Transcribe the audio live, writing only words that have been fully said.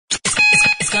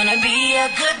be a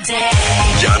good day.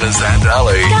 Gunners and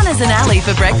Ali Gunners and Ali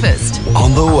for breakfast.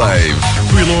 on the wave.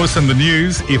 Will Lewis and the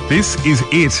news, if this is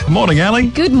it. Morning, Ali.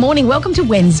 Good morning. Welcome to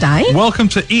Wednesday. Welcome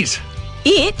to it.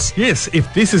 It. Yes,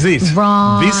 if this is it.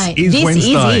 Right. This is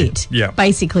Wednesday. Is it. Yeah.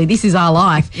 Basically, this is our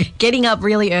life. Getting up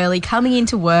really early, coming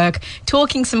into work,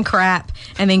 talking some crap,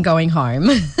 and then going home.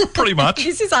 Pretty much.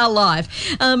 This is our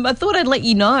life. I thought I'd let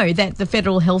you know that the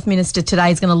Federal Health Minister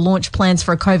today is going to launch plans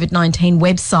for a COVID-19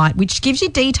 website, which gives you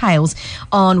details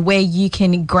on where you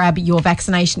can grab your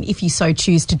vaccination if you so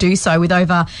choose to do so, with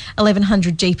over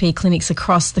 1,100 GP clinics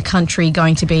across the country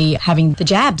going to be having the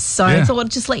jabs. So I thought I'd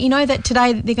just let you know that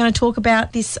today they're going to talk about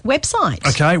this website.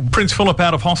 Okay, Prince Philip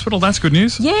out of hospital. That's good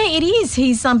news. Yeah, it is.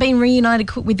 He's been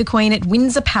reunited with the Queen at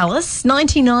Windsor Palace.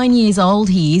 99 years old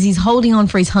he is. He's holding on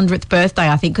for his 100th birthday,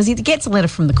 I think, because he gets a letter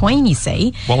from the Queen, you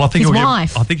see. Well, I think his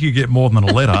wife. I think you get more than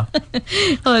a letter.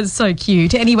 Oh, it's so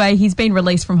cute. Anyway, he's been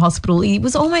released from hospital. He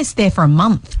was almost there for a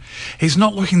month. He's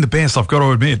not looking the best, I've got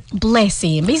to admit. Bless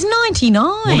him. He's 99.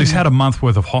 Well, he's had a month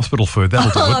worth of hospital food.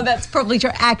 That'll do Oh, it. that's probably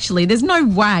true. Actually, there's no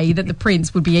way that the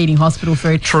Prince would be eating hospital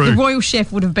food. True. The royal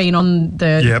chef would have been on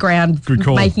the ground good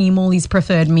call. making him all his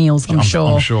preferred meals, I'm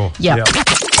sure. I'm sure. Yeah. Yep.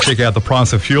 Check out the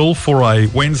price of fuel for a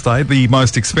Wednesday, the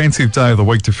most expensive day of the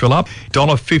week to fill up.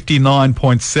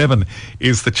 $1.59.7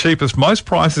 is the cheapest. Most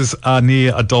prices are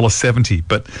near $1.70,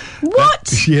 but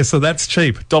What? Yeah, so that's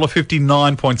cheap.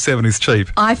 $1.59.7 is cheap.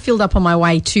 I filled up on my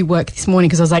way to work this morning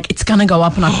because I was like, it's going to go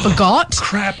up, and I forgot.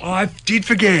 Crap, I did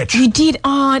forget. You did?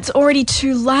 Oh, it's already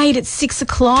too late. It's 6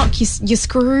 o'clock. You're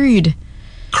screwed.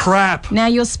 Crap. Now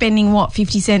you're spending, what,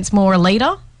 50 cents more a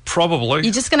litre? Probably.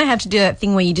 You're just going to have to do that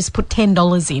thing where you just put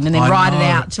 $10 in and then I ride know, it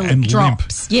out till and it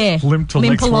drops. limp. Yeah. Limp till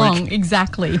next along. week.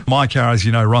 Exactly. My car, as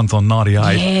you know, runs on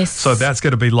 98. Yes. So that's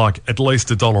going to be like at least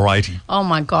 $1.80. Oh,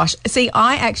 my gosh. See,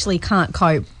 I actually can't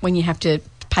cope when you have to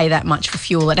pay that much for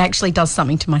fuel. It actually does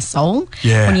something to my soul.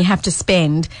 Yeah. When you have to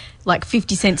spend like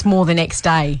 50 cents more the next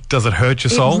day. Does it hurt your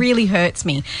soul? It really hurts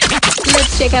me.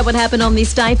 Let's check out what happened on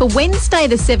this day for Wednesday,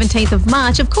 the 17th of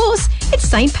March. Of course, it's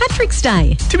St. Patrick's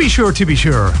Day. To be sure.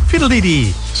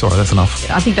 Fiddle-dee-dee. Sorry, that's enough.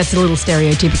 I think that's a little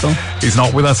stereotypical. He's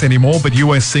not with us anymore, but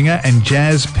US singer and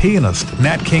jazz pianist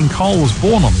Nat King Cole was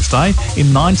born on this day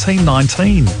in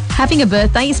 1919. Having a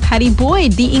birthday is Patty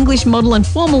Boyd. The English model and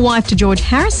former wife to George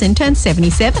Harrison turned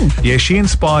 77. Yeah, she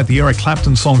inspired the Eric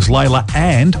Clapton songs Layla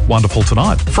and Wonderful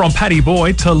Tonight. From Patty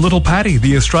Boyd to Little Patty,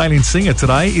 the Australian singer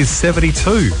today is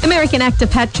 72. American actor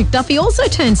Patrick Duffy also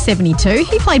turned 72.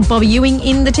 He played Bobby Ewing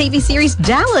in the TV series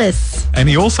Dallas. And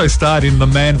he also starred in The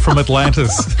Man from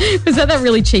Atlantis. Was that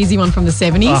really cheesy one from the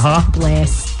 70s? Uh-huh.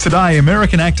 Bless. Today,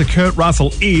 American actor Kurt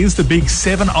Russell is the big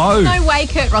 7-0. No way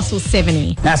Kurt Russell's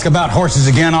 70. Ask about horses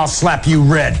again, I'll slap you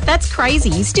red. That's crazy.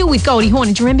 He's still with Goldie Hawn.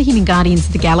 And do you remember him in Guardians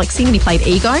of the Galaxy when he played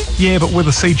Ego? Yeah, but with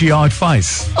a CGI'd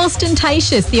face.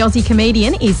 Ostentatious, the Aussie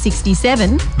comedian, is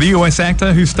 67. The US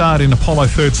actor who starred in Apollo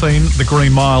 13, The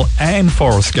Green Mile and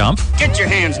Forrest Gump. Get your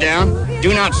hands down.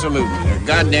 Do not salute me. There are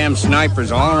goddamn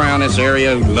snipers all around this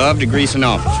area who love to grease an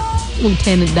officer.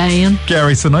 Lieutenant Dan.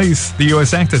 Gary Sinise, the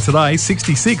US actor today,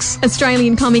 66.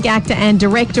 Australian comic actor and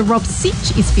director Rob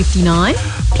Sitch is 59.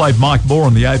 Played Mike Moore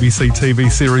on the ABC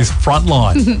TV series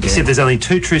Frontline. He said there's only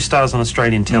two true stars on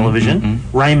Australian television,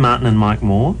 Ray Martin and Mike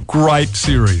Moore. Great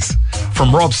series.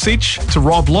 From Rob Sitch to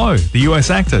Rob Lowe, the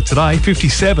US actor today,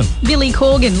 57. Billy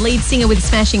Corgan, lead singer with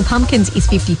Smashing Pumpkins, is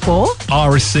 54.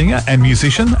 Irish singer and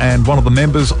musician and one of the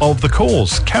members of The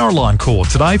Cause, Caroline Core,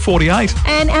 today, 48.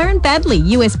 And Aaron Badley,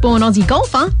 US-born Aussie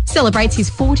golfer, celebrates his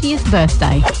 40th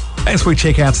birthday. As we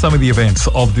check out some of the events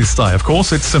of this day, of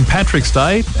course, it's St. Patrick's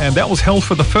Day, and that was held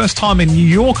for the first time in New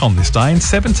York on this day in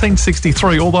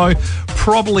 1763, although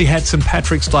probably had St.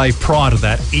 Patrick's Day prior to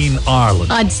that in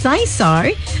Ireland. I'd say so.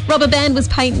 Rubber band was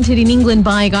patented in England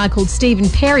by a guy called Stephen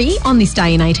Perry on this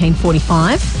day in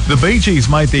 1845. The Bee Gees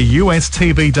made their US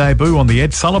TV debut on The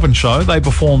Ed Sullivan Show. They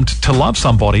performed To Love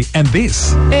Somebody and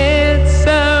this. It's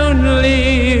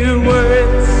only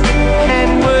words,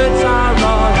 and words are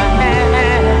all I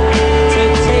have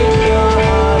to take your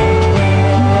heart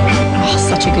away. Oh,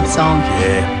 such a good song.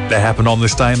 Yeah, that happened on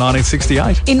this day in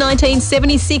 1968. In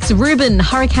 1976, Reuben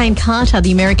Hurricane Carter,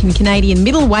 the American-Canadian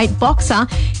middleweight boxer,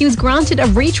 he was granted a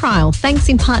retrial thanks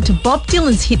in part to Bob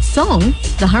Dylan's hit song,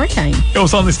 The Hurricane. It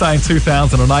was on this day in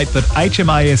 2008 that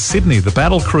HMAS Sydney, the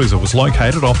battle cruiser, was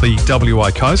located off the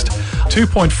WA coast,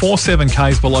 2.47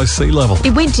 k's below sea level.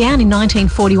 It went down in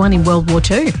 1941 in World War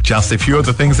II. Just a few of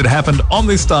the things that happened on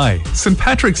this day, St.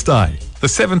 Patrick's Day, the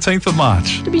 17th of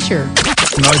March. To be sure.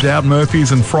 No doubt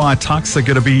Murphy's and Friar Tuck's are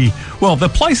going to be, well, the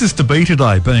places to be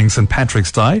today being St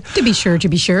Patrick's Day. To be sure.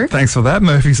 Thanks for that.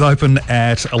 Murphy's open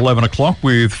at 11 o'clock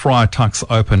with Friar Tuck's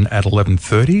open at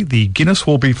 11:30. The Guinness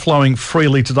will be flowing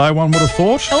freely today, one would have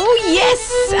thought. Oh,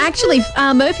 yes. Actually,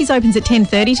 Murphy's opens at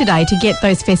 10:30 today to get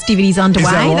those festivities underway.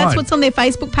 Is that right? That's what's on their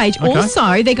Facebook page. Okay.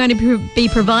 Also, they're going to be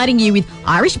providing you with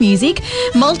Irish music,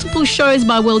 multiple shows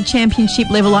by World Championship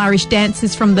level Irish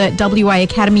dancers from the WA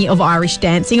Academy of Irish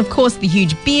Dancing. Of course, the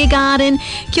huge beer garden,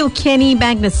 Kilkenny,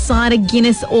 Magnus Cider,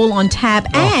 Guinness, all on tap.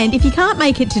 Oh. And if you can't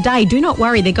make it today, do not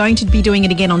worry. They're going to be doing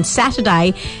it again on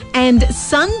Saturday and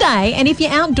Sunday. And if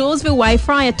you're Outdoorsville way,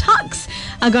 Friar Tuck's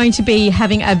are going to be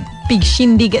having a big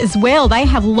shindig as well. They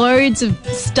have loads of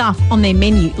stuff on their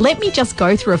menu. Let me just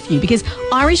go through a few, because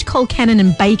Irish colcannon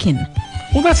and bacon.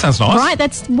 Well, that sounds nice. Right,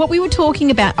 that's what we were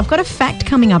talking about. I've got a fact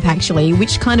coming up, actually,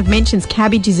 which kind of mentions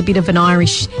cabbage is a bit of an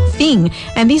Irish thing.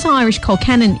 And this Irish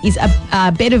colcannon is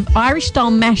a bed of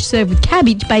Irish-style mash served with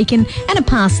cabbage, bacon and a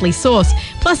parsley sauce.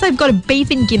 Plus, they've got a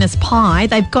beef and Guinness pie.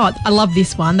 They've got, I love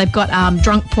this one, they've got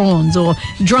drunk prawns, or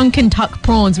drunken tuck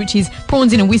prawns, which is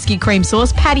prawns in a whiskey cream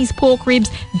sauce, Paddy's pork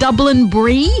ribs, Dublin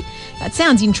brie. That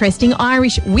sounds interesting.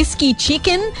 Irish whiskey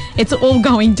chicken. It's all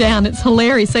going down. It's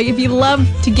hilarious. So if you love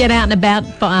to get out and about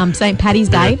for St. Paddy's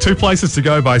Day. Yeah, two places to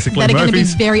go, basically. That are going to be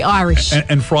Murphy's very Irish.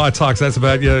 and Friar Tuck's. That's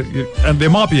about and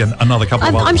there might be another couple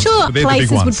of other I'm ones, sure but they're the big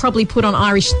places would ones. probably put on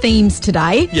Irish themes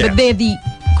today, Yeah. but they're the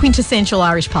quintessential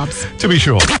Irish pubs. To be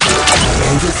sure.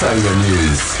 Entertainment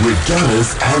news with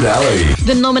Jonas and Ali.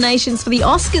 The nominations for the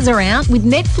Oscars are out, with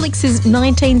Netflix's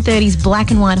 1930s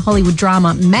black and white Hollywood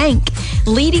drama Mank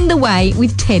leading the way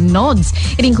with 10 nods.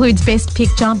 It includes Best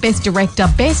Picture, Best Director,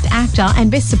 Best Actor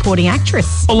and Best Supporting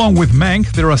Actress. Along with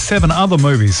Mank, there are 7 other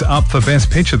movies up for Best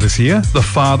Picture this year. The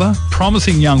Father,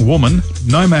 Promising Young Woman,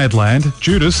 Nomadland,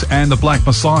 Judas and the Black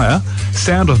Messiah,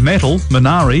 Sound of Metal,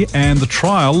 Minari and The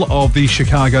Trial of the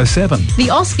Chicago 7. The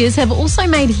Oscars have also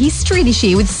made history this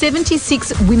year, with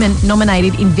 76 women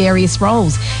nominated in various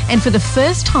roles. And for the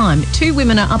first time, 2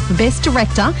 women are up for Best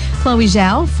Director, Chloe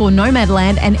Zhao for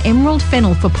Nomadland and Emerald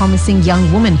Fennell for Promising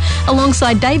Young Woman,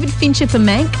 alongside David Fincher for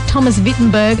Mank, Thomas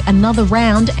Wittenberg, Another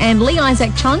Round, and Lee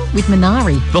Isaac Chung with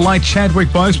Minari. The late Chadwick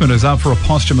Boseman is up for a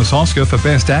posthumous Oscar for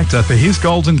Best Actor for his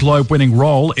Golden Globe winning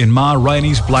role in Ma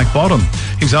Rainey's Black Bottom.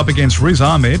 He's up against Riz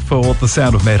Ahmed for The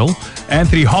Sound of Metal,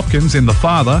 Anthony Hopkins in The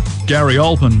Father, Gary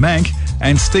Oldman Mank,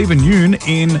 and Stephen Yeun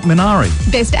in Minari.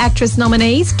 Best Actress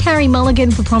nominees: Carey Mulligan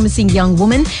for Promising Young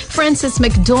Woman, Frances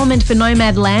McDormand for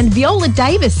Nomadland, Viola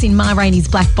Davis in Ma Rainey's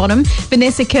Black Bottom,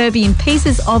 Vanessa Kirby in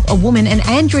Pieces of a Woman, and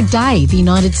Andra Day, The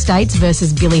United States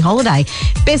versus Billie Holiday.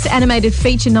 Best Animated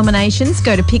Feature nominations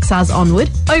go to Pixar's Onward,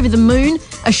 Over the Moon,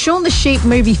 a Shaun the Sheep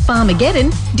movie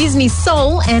Farmageddon, Disney's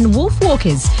Soul, and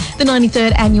Wolfwalkers. The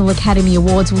 93rd Annual Academy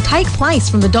Awards will take place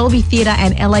from the Dolby Theatre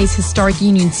and LA's historic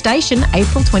Union Station,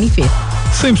 April 25th.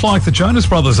 Seems like the Jonas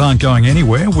Brothers aren't going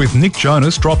anywhere, with Nick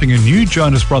Jonas dropping a new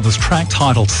Jonas Brothers track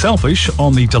titled Selfish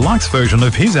on the deluxe version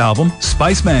of his album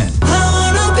Spaceman.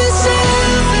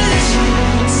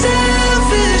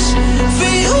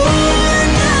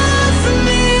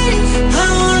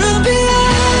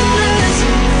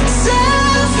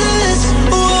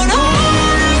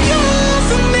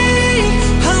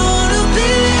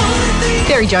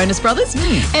 Jonas Brothers.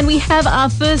 And we have our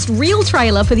first real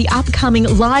trailer for the upcoming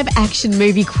live-action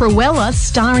movie Cruella,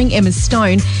 starring Emma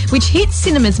Stone, which hits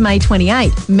cinemas May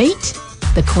 28. Meet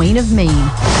the Queen of Mean.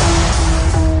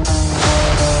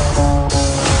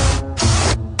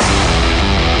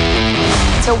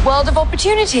 It's a world of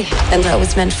opportunity, and I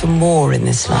was meant for more in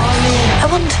this life. I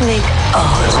want to make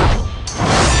art,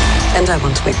 and I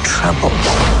want to make trouble.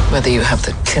 Whether you have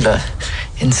the killer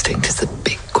instinct is the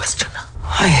big question.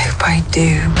 I hope I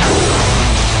do.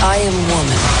 I am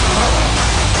woman.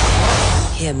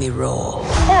 Hear me roar.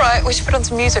 All right, we should put on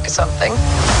some music or something.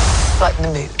 Lighten the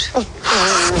mood.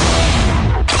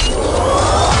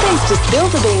 Thanks to Spill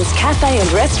the Beans Cafe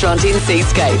and Restaurant in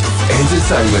Seascape.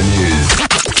 Entertainment news.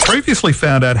 Previously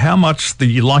found out how much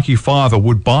the Lucky Fiver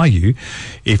would buy you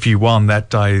if you won that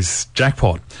day's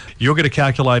jackpot. You're going to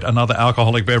calculate another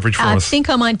alcoholic beverage for I us. think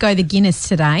I might go the Guinness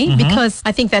today because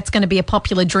I think that's going to be a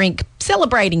popular drink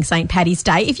celebrating St. Paddy's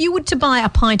Day. If you were to buy a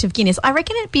pint of Guinness, I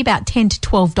reckon it'd be about $10 to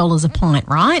 $12 a pint,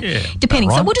 right? Yeah, depending.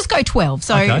 about right. So we'll just go 12.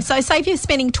 So, Okay. so say if you're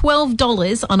spending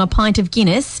 $12 on a pint of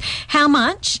Guinness, how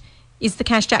much is the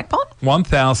cash jackpot.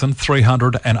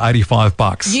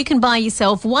 $1,385. You can buy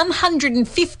yourself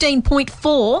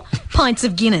 115.4 pints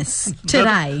of Guinness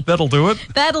today. That'll do it.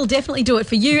 That'll definitely do it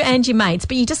for you and your mates,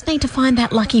 but you just need to find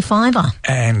that lucky fiver.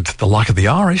 And the luck of the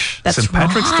Irish. That's St.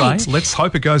 Patrick's right. Day. Let's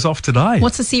hope it goes off today.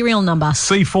 What's the serial number?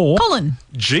 C4. Colin.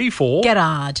 G4.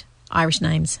 Gerard. Irish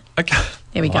names. Okay.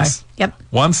 There we Nice. go. Yep.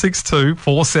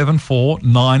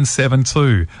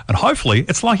 162-474-972. And hopefully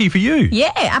it's lucky for you.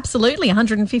 Yeah, absolutely.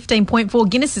 115.4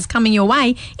 Guinness is coming your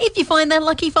way if you find that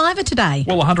lucky fiver today.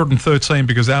 Well, 113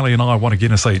 because Ali and I want a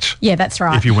Guinness each. Yeah, that's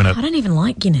right. If you win it. I don't even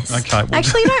like Guinness. Okay, well-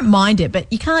 Actually, I don't mind it, but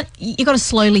you got to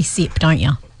slowly sip, don't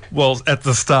you? Well, at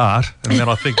the start, and then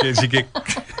I think as you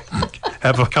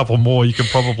have a couple more, you can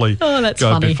probably Oh, that's go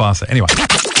a funny. bit faster. Anyway.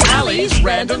 Ali's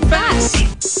Random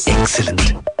Facts.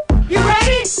 Excellent. You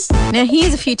ready? Now,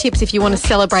 here's a few tips if you want to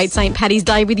celebrate St. Paddy's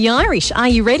Day with the Irish. Are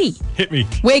you ready? Hit me.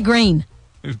 Wear green.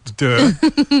 Duh.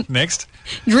 Next.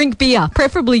 Drink beer,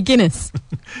 preferably Guinness.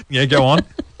 Yeah, go on.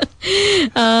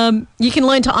 You can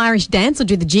learn to Irish dance or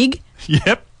do the jig.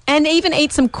 Yep. And even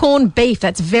eat some corned beef.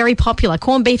 That's very popular.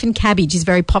 Corned beef and cabbage is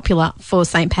very popular for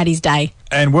St. Paddy's Day.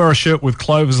 And wear a shirt with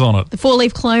clovers on it. The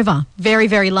 4-leaf clover, very,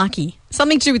 very lucky.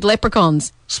 Something to do with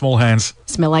leprechauns. Small hands.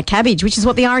 Smell like cabbage, which is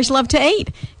what the Irish love to eat.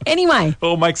 Anyway,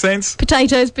 All makes sense.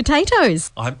 potatoes,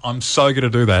 potatoes. I'm so going to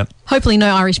do that. Hopefully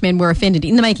no Irishmen were offended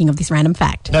in the making of this random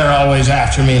fact. They're always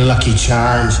after me, Lucky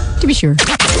Charms. To be sure.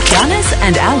 Gunners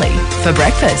and Ali for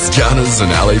breakfast. Gunners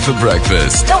and Ali for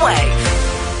breakfast. The Wave.